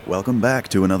Welcome back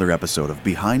to another episode of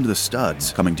Behind the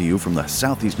Studs, coming to you from the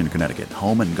Southeastern Connecticut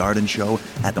Home and Garden Show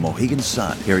at the Mohegan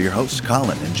Sun. Here are your hosts,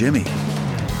 Colin and Jimmy.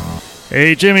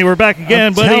 Hey, Jimmy, we're back again,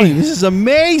 I'm buddy. telling you, this is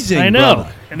amazing, I know.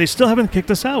 brother. And they still haven't kicked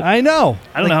us out. I know.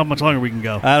 I don't know how much longer we can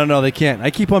go. I don't know. They can't.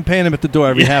 I keep on paying them at the door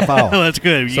every half hour. That's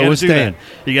good. You So gotta we're do staying.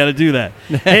 that. You got to do that.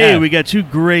 Hey, we got two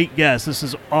great guests. This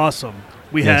is awesome.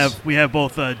 We Yes. have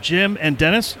both Jim and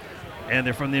Dennis, and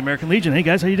they're from the American Legion. Hey,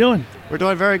 guys, how you doing? We're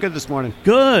doing very good this morning.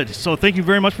 Good. So thank you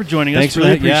very much for joining Thanks us.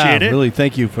 Really for that. appreciate Yeah, it. really,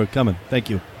 thank you for coming. Thank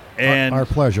you. And Our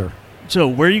pleasure. so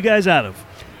where are you guys out of?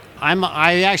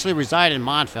 I actually reside in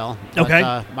Montville. But,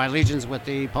 Okay. my Legion's with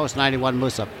the Post 91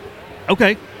 Moose-Up.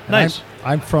 Okay, And nice.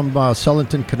 I'm from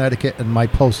Sullivan, Connecticut, and my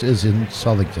post is in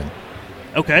Sullivan.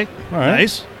 Okay, All right.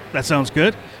 nice. That sounds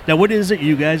good. Now, what is it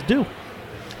you guys do?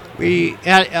 We,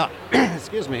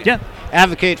 excuse me, Yeah.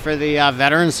 advocate for the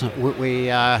veterans.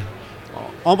 We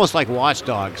almost like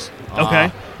watchdogs.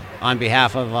 Okay. On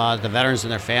behalf of the veterans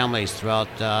and their families throughout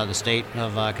the state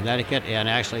of Connecticut and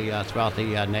actually throughout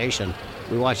the nation.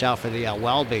 We watch out for the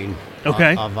well-being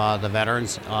Okay. of the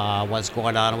veterans, what's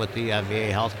going on with the VA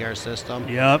healthcare system.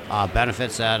 Yep.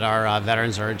 Benefits that our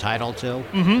veterans are entitled to.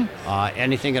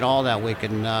 Anything at all that we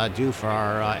can do for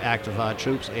our active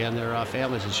troops and their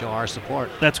families to show our support.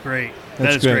 That's great.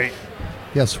 That's That is great.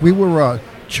 Yes, we were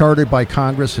chartered by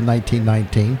Congress in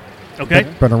 1919. Okay.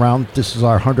 Been around. This is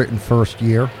our 101st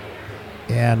year,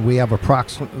 and we have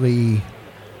approximately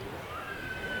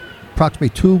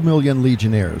 2 million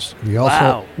Legionnaires.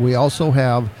 Wow. We also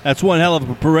have That's one hell of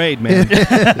a parade, man.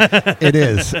 it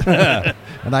is,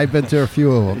 and I've been to a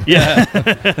few of them.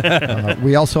 Yeah.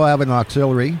 We also have an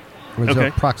auxiliary, which Okay.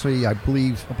 is approximately, I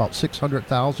believe, about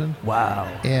 600,000. Wow.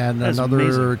 And That's another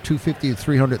amazing. 250 to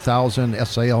 300,000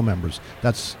 SAL members.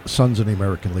 That's Sons of the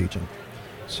American Legion.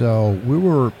 So we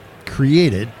were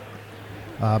created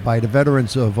by the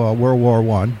veterans of World War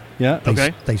I. Yeah.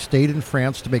 Okay. They stayed in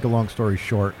France, to make a long story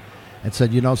short, and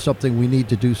said, you know something, we need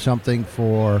to do something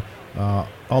for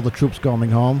all the troops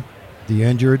going home, the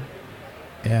injured,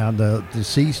 and the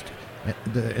deceased,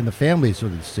 and the families of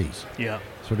the deceased. Yeah.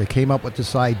 So they came up with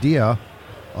this idea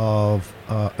of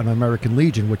an American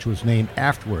Legion, which was named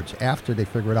afterwards, after they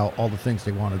figured out all the things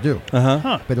they want to do. Uh-huh.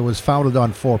 Huh. But it was founded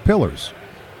on 4 pillars.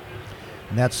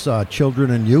 And that's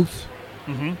children and youth,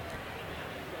 Mm-hmm.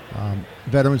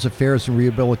 Veterans Affairs and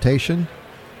Rehabilitation,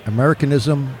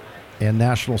 Americanism, and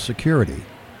national security.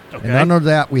 Okay. And under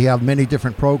that, we have many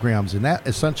different programs, and that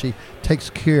essentially takes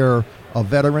care of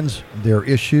veterans, their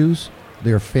issues,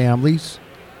 their families,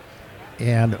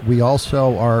 and we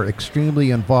also are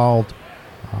extremely involved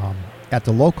at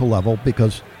the local level,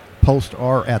 because posts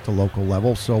are at the local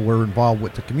level, so we're involved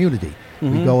with the community.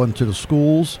 We go into the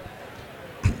schools.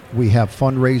 We have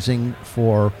fundraising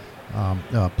for,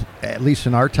 at least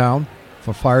in our town,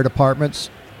 for fire departments,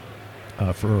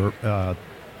 for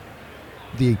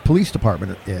the police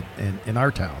department in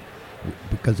our town,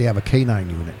 because they have a canine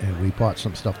unit, and we bought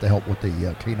some stuff to help with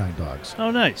the canine dogs.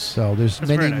 Oh, nice. So there's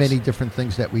That's very many nice. different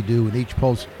things that we do, and each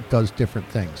post does different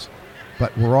things.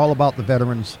 But we're all about the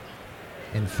veterans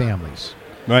and families.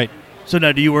 Right. So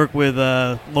now, do you work with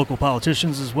local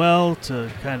politicians as well to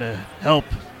kind of help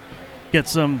get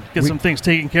some things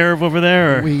taken care of over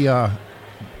there? Or?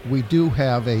 We do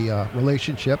have a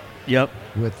relationship Yep.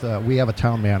 with, we have a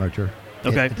town manager.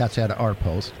 Okay. That's at our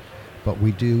post. But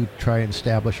we do try and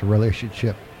establish a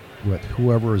relationship with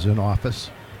whoever is in office,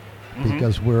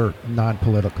 because we're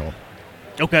non-political.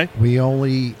 Okay. We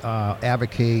only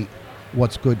advocate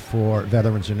what's good for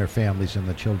veterans and their families and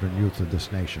the children and youth of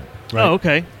this nation. Right. Oh,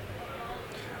 okay.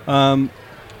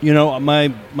 You know, my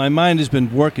mind has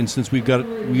been working since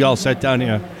we all sat down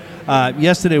here.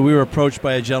 Yesterday, we were approached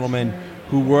by a gentleman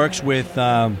who works with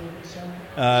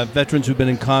veterans who've been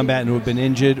in combat and who have been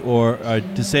injured or are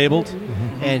disabled,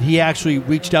 and he actually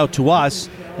reached out to us.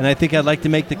 And I think I'd like to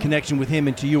make the connection with him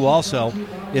and to you also,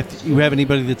 if you have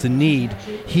anybody that's in need.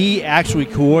 He actually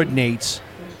coordinates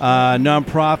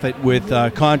nonprofit with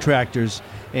contractors,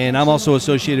 and I'm also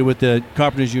associated with the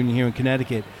Carpenters Union here in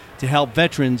Connecticut to help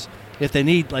veterans if they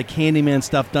need like handyman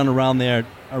stuff done around their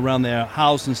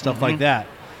house and stuff like that.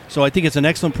 So I think it's an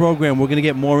excellent program. We're going to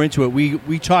get more into it.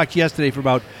 We talked yesterday for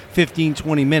about 15,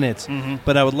 20 minutes,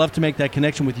 but I would love to make that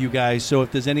connection with you guys. So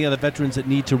if there's any other veterans that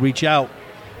need to reach out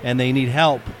and they need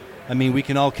help, I mean, we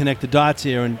can all connect the dots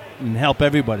here and help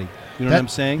everybody. You know what I'm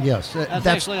saying? Yes. That's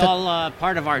actually all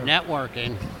part of our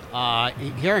networking.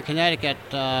 Here in Connecticut,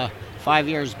 5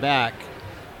 years back,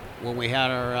 when we had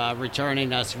our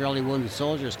returning severely wounded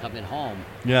soldiers coming home.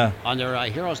 Yeah. On their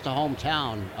Heroes to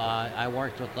Hometown, I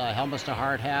worked with Helmets to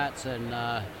Hard Hats and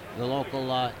the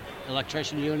local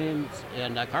electrician unions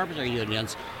and carpenter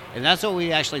unions. And that's what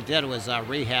we actually did was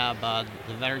rehab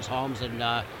the veterans' homes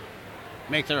and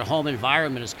make their home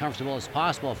environment as comfortable as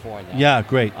possible for them. Yeah,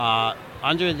 great.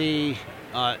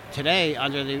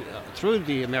 Through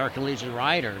the American Legion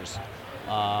Riders,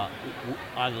 on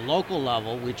the local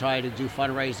level, we try to do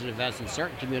fundraising events in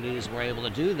certain communities. We're able to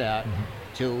do that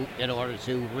in order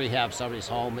to rehab somebody's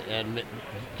home and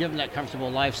give them that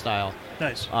comfortable lifestyle.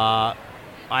 Nice.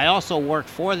 I also work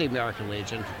for the American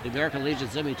Legion. The American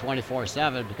Legion's in me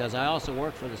 24/7 because I also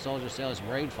work for the Soldier Sailors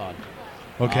Parade Fund.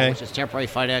 Okay. Which is temporary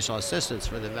financial assistance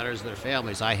for the veterans and their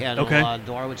families. I handle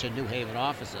Norwich and New Haven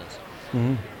offices.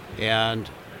 Mm-hmm. And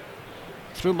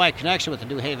through my connection with the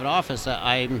New Haven office,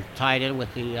 I'm tied in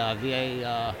with the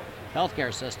VA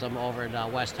healthcare system over in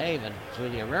West Haven through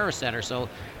the Herrera Center. So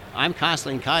I'm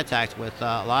constantly in contact with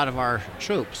a lot of our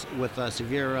troops with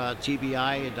severe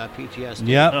TBI and PTSD.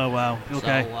 Yeah. Oh, wow.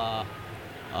 Okay. So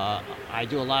I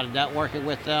do a lot of networking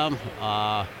with them,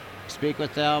 speak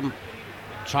with them,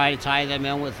 try to tie them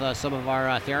in with some of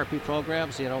our therapy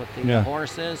programs, with the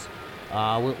horses.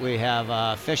 We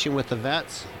have fishing with the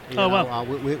vets. Wow.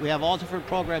 We have all different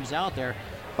programs out there.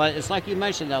 But it's like you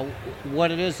mentioned, though,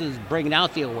 what it is bringing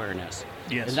out the awareness.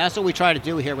 Yes. And that's what we try to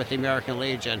do here with the American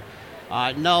Legion.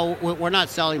 No, we're not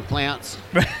selling plants.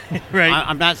 Right.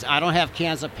 I don't have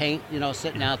cans of paint,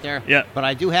 sitting out there. Yeah. But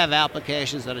I do have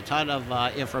applications and a ton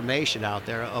of information out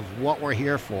there of what we're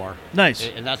here for. Nice.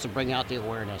 And that's to bring out the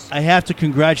awareness. I have to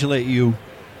congratulate you.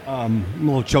 I'm a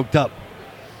little choked up.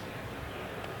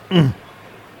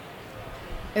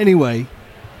 Anyway,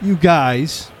 you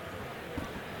guys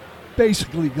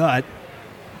basically got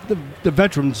the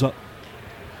veterans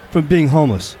from being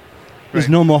homeless. There's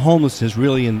no more homelessness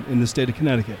really in the state of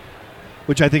Connecticut,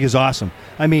 which I think is awesome.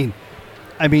 I mean,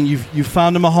 you've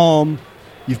found them a home,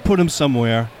 you've put them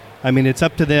somewhere. I mean, it's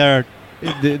up to their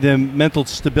mental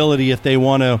stability if they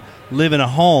want to live in a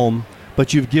home,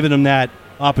 but you've given them that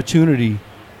opportunity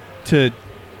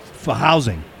for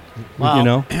housing.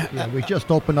 Wow. Yeah, we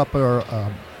just opened up our.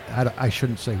 I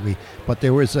shouldn't say we, but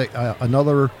there was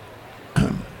another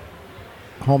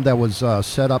home that was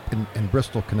set up in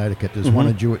Bristol, Connecticut. There's one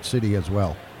in Jewett City as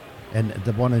well, and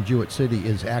the one in Jewett City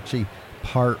is actually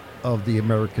part of the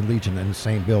American Legion in the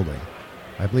same building.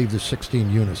 I believe there's 16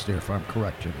 units there, if I'm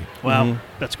correct, Jimmy. Wow,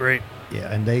 that's great.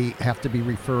 Yeah, and they have to be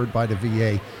referred by the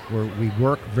VA, where we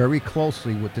work very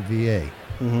closely with the VA.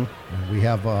 And we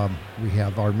have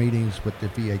our meetings with the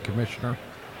VA commissioner.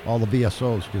 All the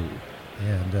VSOs do,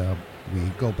 and we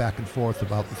go back and forth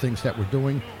about the things that we're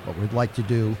doing, what we'd like to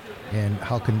do, and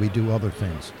how can we do other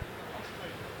things.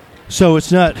 So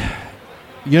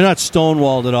you're not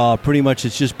stonewalled at all. Pretty much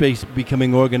it's just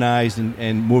becoming organized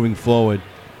and moving forward,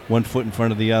 one foot in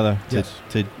front of the other to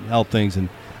help things. And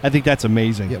I think that's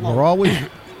amazing. Yeah, we're always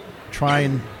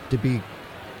trying to be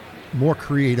more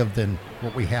creative than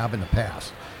what we have in the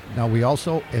past. Now we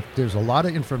also, if there's a lot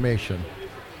of information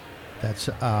that's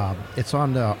it's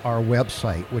on our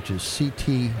website, which is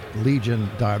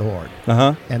ctlegion.org.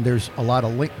 And there's a lot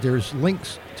of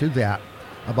links to that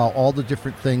about all the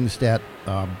different things that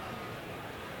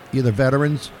either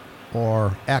veterans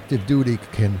or active duty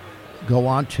can go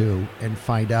on to and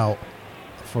find out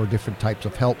for different types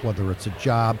of help, whether it's a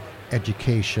job,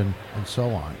 education, and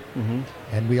so on.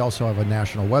 And we also have a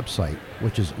national website,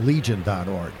 which is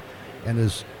legion.org. And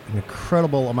there's an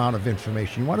incredible amount of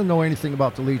information. You want to know anything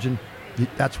about the Legion,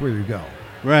 that's where you go.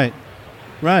 Right.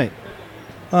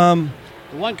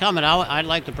 One comment I'd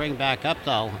like to bring back up,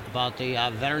 though, about the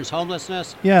veterans'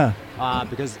 homelessness. Yeah.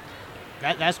 Because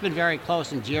that's been very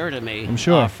close and dear to me. I'm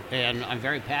sure. And I'm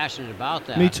very passionate about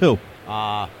that. Me too.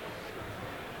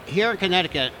 Here in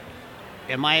Connecticut,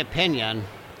 in my opinion,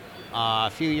 a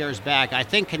few years back, I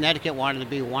think Connecticut wanted to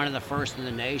be one of the first in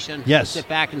the nation to sit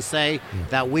back and say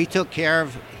that we took care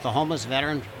of the homeless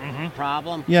veteran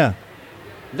problem. Yeah.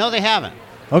 No, they haven't.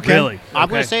 Okay. Really? I'm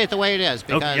going to say it the way it is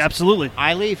because absolutely.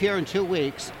 I leave here in 2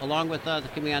 weeks along with the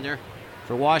commander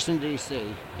for Washington, D.C.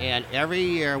 And every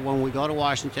year when we go to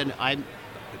Washington, I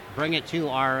bring it to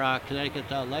our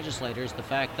Connecticut legislators the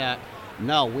fact that,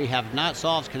 no, we have not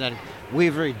solved Connecticut.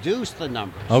 We've reduced the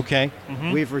numbers. Okay.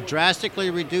 We've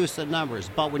drastically reduced the numbers.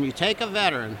 But when you take a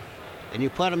veteran and you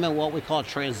put them in what we call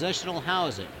transitional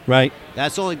housing, right,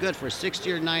 that's only good for 60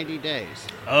 or 90 days.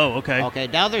 Oh, okay. Okay,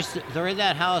 now they're in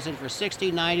that housing for 60,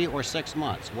 90, or 6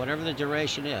 months, whatever the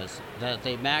duration is that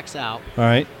they max out. All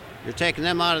right. You're taking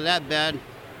them out of that bed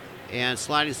and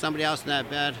sliding somebody else in that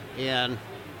bed, and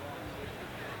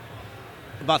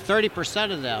about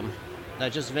 30% of them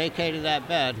that just vacated that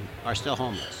bed are still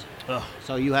homeless. Ugh.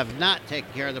 So you have not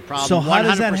taken care of the problem. So how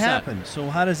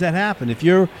 100%. does that happen? If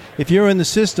you're in the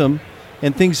system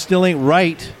and things still ain't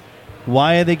right,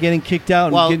 why are they getting kicked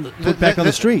out and getting put back on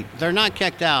the street? They're not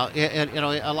kicked out.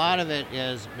 A lot of it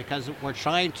is because we're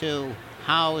trying to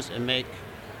house and make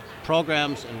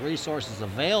programs and resources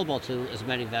available to as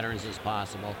many veterans as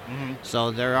possible. Mm-hmm. So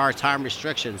there are time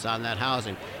restrictions on that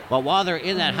housing. But while they're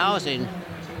in that housing,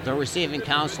 they're receiving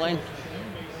counseling.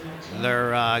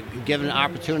 They're given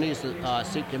opportunities to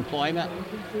seek employment.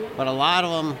 But a lot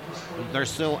of them, they're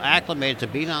still acclimated to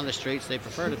being on the streets. They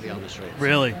prefer to be on the streets.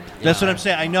 Really? That's what I'm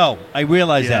saying. I know. I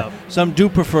realize that. Some do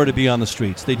prefer to be on the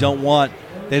streets. They don't want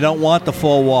the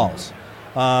four walls.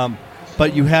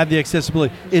 But you have the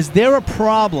accessibility. Is there a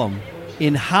problem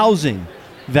in housing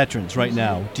veterans right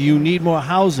now? Do you need more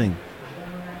housing?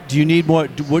 Do you need more?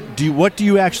 What do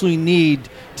you actually need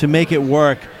to make it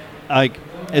work? Like,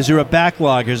 is there a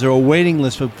backlog? Is there a waiting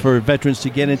list for veterans to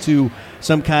get into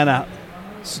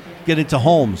get into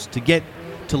homes,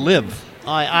 to live?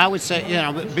 I would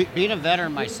say, being a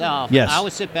veteran myself, yes. I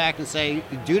would sit back and say,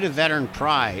 due to veteran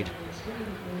pride,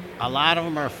 a lot of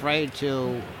them are afraid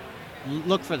to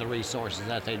look for the resources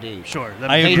that they need. Sure.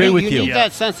 I agree with you. You need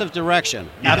that sense of direction.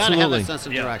 You got to have that sense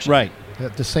of direction. Right.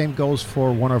 The same goes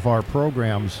for one of our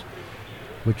programs,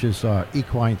 which is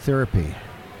equine therapy.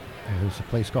 There's a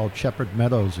place called Shepherd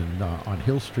Meadows on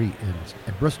Hill Street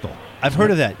in Bristol. I've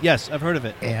heard of that. Yes, I've heard of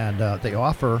it. And they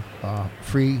offer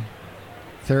free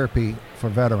therapy for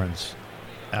veterans.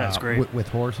 That's great. With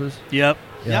horses. Yep.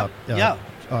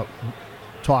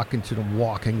 Talking to them,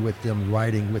 walking with them,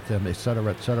 riding with them, et cetera,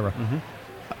 et cetera. Mm-hmm.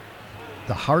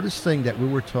 The hardest thing that we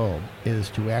were told is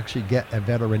to actually get a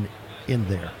veteran in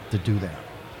there to do that.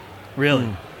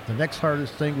 Really? The next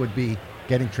hardest thing would be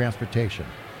getting transportation.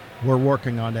 We're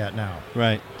working on that now.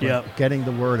 Right. Yeah. Getting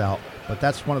the word out. But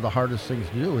that's one of the hardest things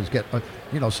to do is get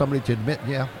somebody to admit,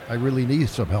 I really need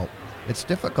some help. It's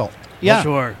difficult. Yeah.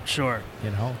 Sure.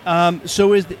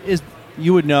 So is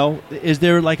you would know, is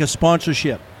there like a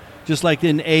sponsorship? Just like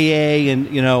in AA and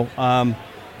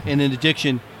in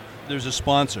addiction, there's a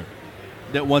sponsor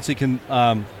that once they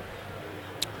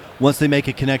make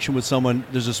a connection with someone,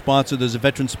 there's a sponsor, there's a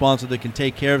veteran sponsor that can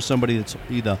take care of somebody that's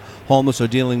either homeless or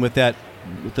dealing with the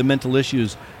mental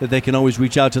issues, that they can always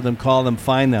reach out to them, call them,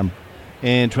 find them,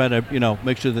 and try to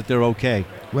make sure that they're okay.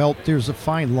 Well, there's a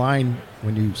fine line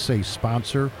when you say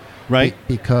sponsor, right?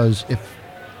 Because if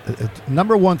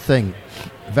number one thing,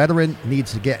 veteran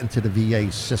needs to get into the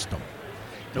VA system.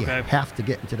 Okay. You have to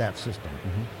get into that system.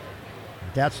 Mm-hmm.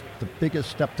 That's the biggest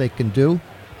step they can do.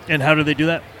 And how do they do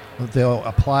that? They'll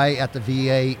apply at the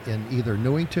VA in either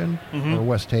Newington or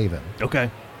West Haven.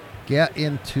 Okay. Get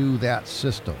into that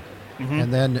system. Mm-hmm.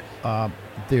 And then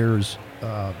there's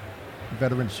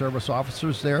veteran service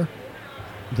officers there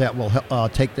that will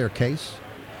take their case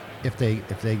if they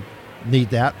need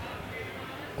that,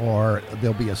 or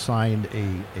they'll be assigned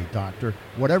a doctor.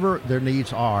 Whatever their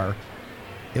needs are,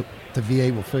 the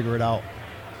VA will figure it out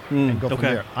and go from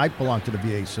there. I belong to the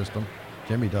VA system.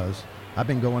 Jimmy does. I've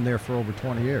been going there for over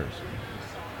 20 years.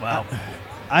 Wow.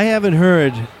 I haven't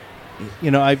heard,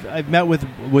 I've met with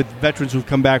veterans who've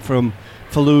come back from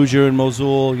Fallujah and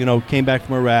Mosul, came back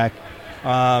from Iraq,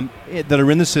 that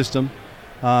are in the system,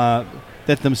 that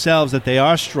they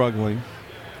are struggling,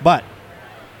 but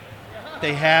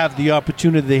they have the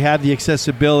opportunity, they have the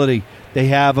accessibility,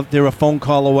 they're a phone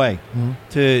call away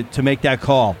to make that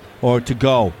call or to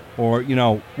go, or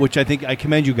which I think I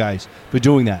commend you guys for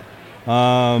doing that.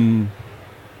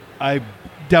 I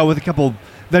dealt with a couple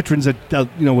veterans that dealt,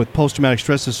 with post-traumatic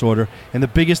stress disorder, and the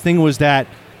biggest thing was that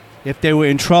if they were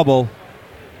in trouble,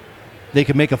 they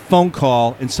could make a phone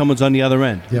call and someone's on the other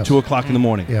end at 2 o'clock in the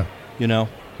morning. Yeah.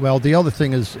 Well, the other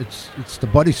thing is it's the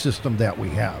buddy system that we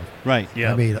have. Right.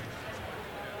 Yeah. I mean,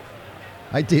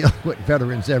 I deal with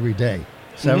veterans every day,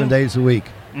 7 days a week.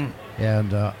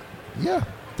 And,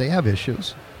 they have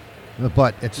issues.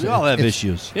 But we all have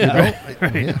issues. Yeah.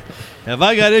 Right. Yeah. Have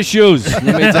I got issues? Let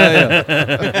me tell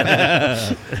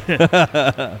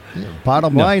you.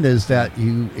 Bottom line is that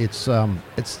it's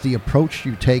the approach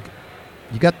you take.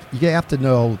 You have to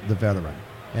know the veteran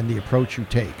and the approach you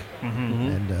take.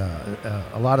 And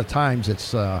a lot of times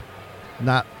it's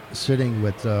not sitting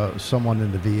with someone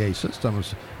in the VA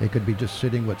systems. It could be just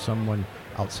sitting with someone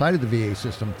outside of the VA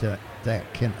system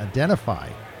that can identify.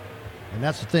 And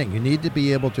that's the thing. You need to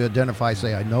be able to identify,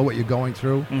 say, I know what you're going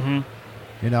through,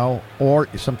 or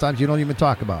sometimes you don't even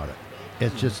talk about it.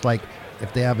 It's just like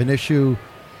if they have an issue,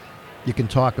 you can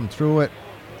talk them through it.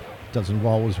 Doesn't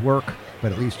always work,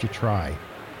 but at least you try.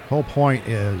 The whole point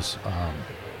is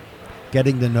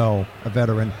getting to know a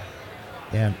veteran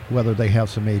and whether they have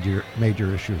some major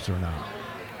issues or not.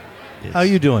 How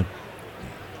you doing?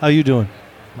 How you doing?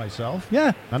 Myself?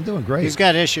 Yeah. I'm doing great. He's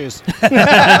got issues.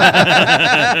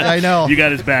 I know. You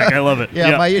got his back. I love it.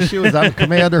 Yeah, my issue is I'm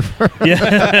commander.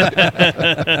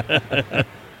 Yeah.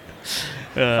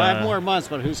 5 more months,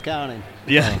 but who's counting?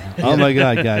 Yeah. Oh my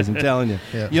God, guys! I'm telling you,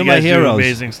 Yeah. you're You my guys do heroes.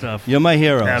 amazing stuff. You're my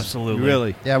heroes. Absolutely.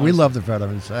 Really. Yeah, we love the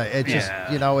veterans. It's just,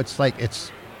 Yeah. it's like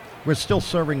we're still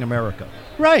serving America,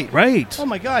 Right. Right. Oh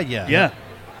my God. Yeah. Yeah.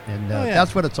 and Oh, yeah.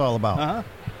 that's what it's all about. Uh huh.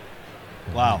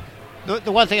 Wow.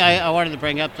 The one thing I wanted to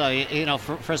bring up, though,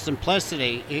 for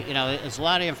simplicity, it's a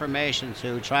lot of information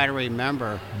to try to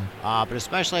remember, but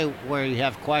especially where you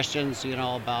have questions,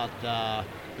 about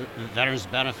veterans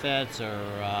benefits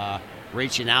or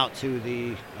reaching out to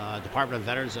the Department of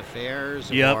Veterans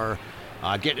Affairs Yep. or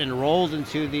getting enrolled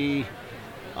into the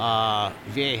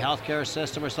VA healthcare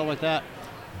system or something like that.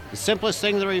 The simplest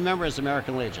thing to remember is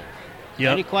American Legion.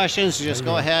 Yep. Any questions, just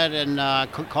go ahead and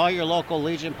call your local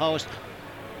Legion post.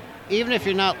 Even if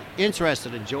you're not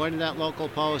interested in joining that local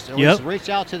post, at least reach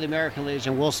out to the American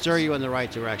Legion. We'll steer you in the right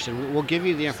direction. We'll give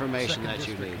you the information that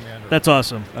you need. That's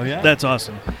awesome. Oh, yeah? That's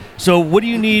awesome. So what do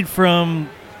you need from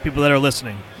people that are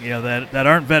listening, that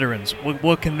aren't veterans?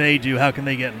 What can they do? How can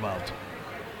they get involved?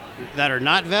 That are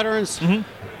not veterans? Mhm.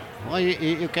 Well,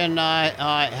 you can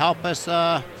help us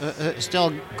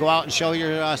still go out and show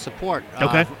your support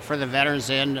for the veterans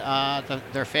and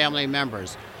their family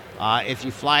members. If you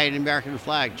fly an American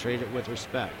flag, treat it with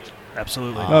respect.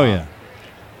 Absolutely. Oh yeah.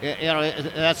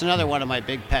 That's another one of my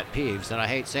big pet peeves, and I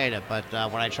hate saying it, but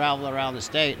when I travel around the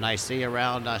state and I see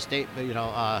around state,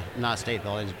 not state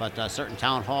buildings, but certain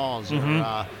town halls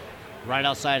or right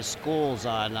outside of schools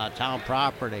on town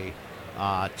property,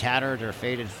 tattered or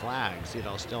faded flags,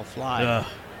 still flying.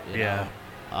 Yeah.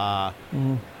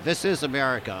 This is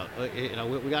America.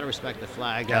 We got to respect the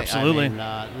flag. Absolutely.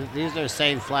 These are the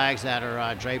same flags that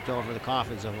are draped over the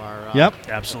coffins of our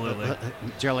Absolutely.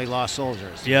 dearly lost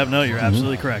soldiers. Yeah, no, you're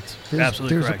absolutely correct. There's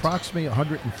Absolutely correct. approximately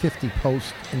 150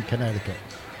 posts in Connecticut.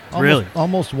 Really?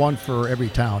 Almost one for every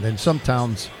town. And some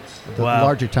towns, the Wow.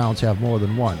 larger towns, have more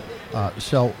than one. To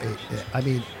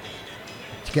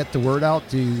get the word out,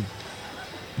 to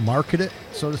market it,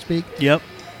 so to speak, Yep.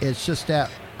 it's just that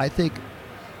I think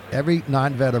every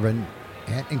non-veteran,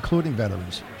 and including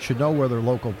veterans, should know where their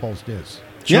local post is.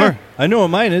 Sure. Yeah, I know where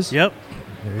mine is. Yep.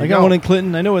 There you I got go. one in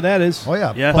Clinton. I know where that is. Oh,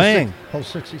 yeah. Yeah. Bang.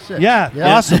 Post 66. Yeah.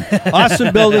 Awesome.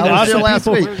 Awesome building. I was there Awesome last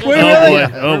people. week. Wait, Oh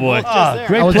really? boy. Oh boy. Ah,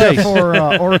 great I was place. there for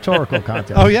oratorical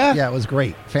contest. Oh, yeah? Yeah, it was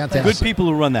great. Fantastic. Good people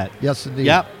who run that. Yes, indeed.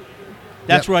 Yep.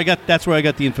 That's Yep. where I got. That's where I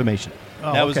got the information.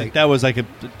 Oh, that okay. was like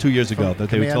 2 years ago From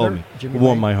that they told me. Commander Jimmy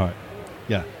Warmed Lane? my heart.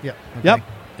 Yeah. Yep. Yep.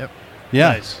 Yep.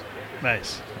 Yeah.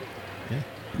 Nice.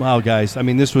 Wow, guys. I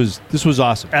mean, this was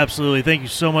awesome. Absolutely. Thank you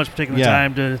so much for taking the Yeah.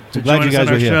 time to glad join you us guys on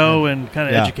our were here. show and kind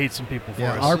of Yeah. educate some people for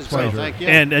Yeah, us. our So, pleasure. thank you.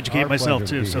 And educate Our myself pleasure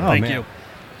to too. be So here. Oh, thank man. you.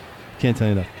 Can't tell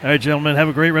you enough. All right, gentlemen. Have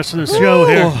a great rest of the show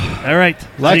here. All right.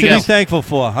 A lot See to you be guys. thankful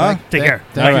for, huh? Take care.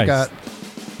 Thank All you, right. God.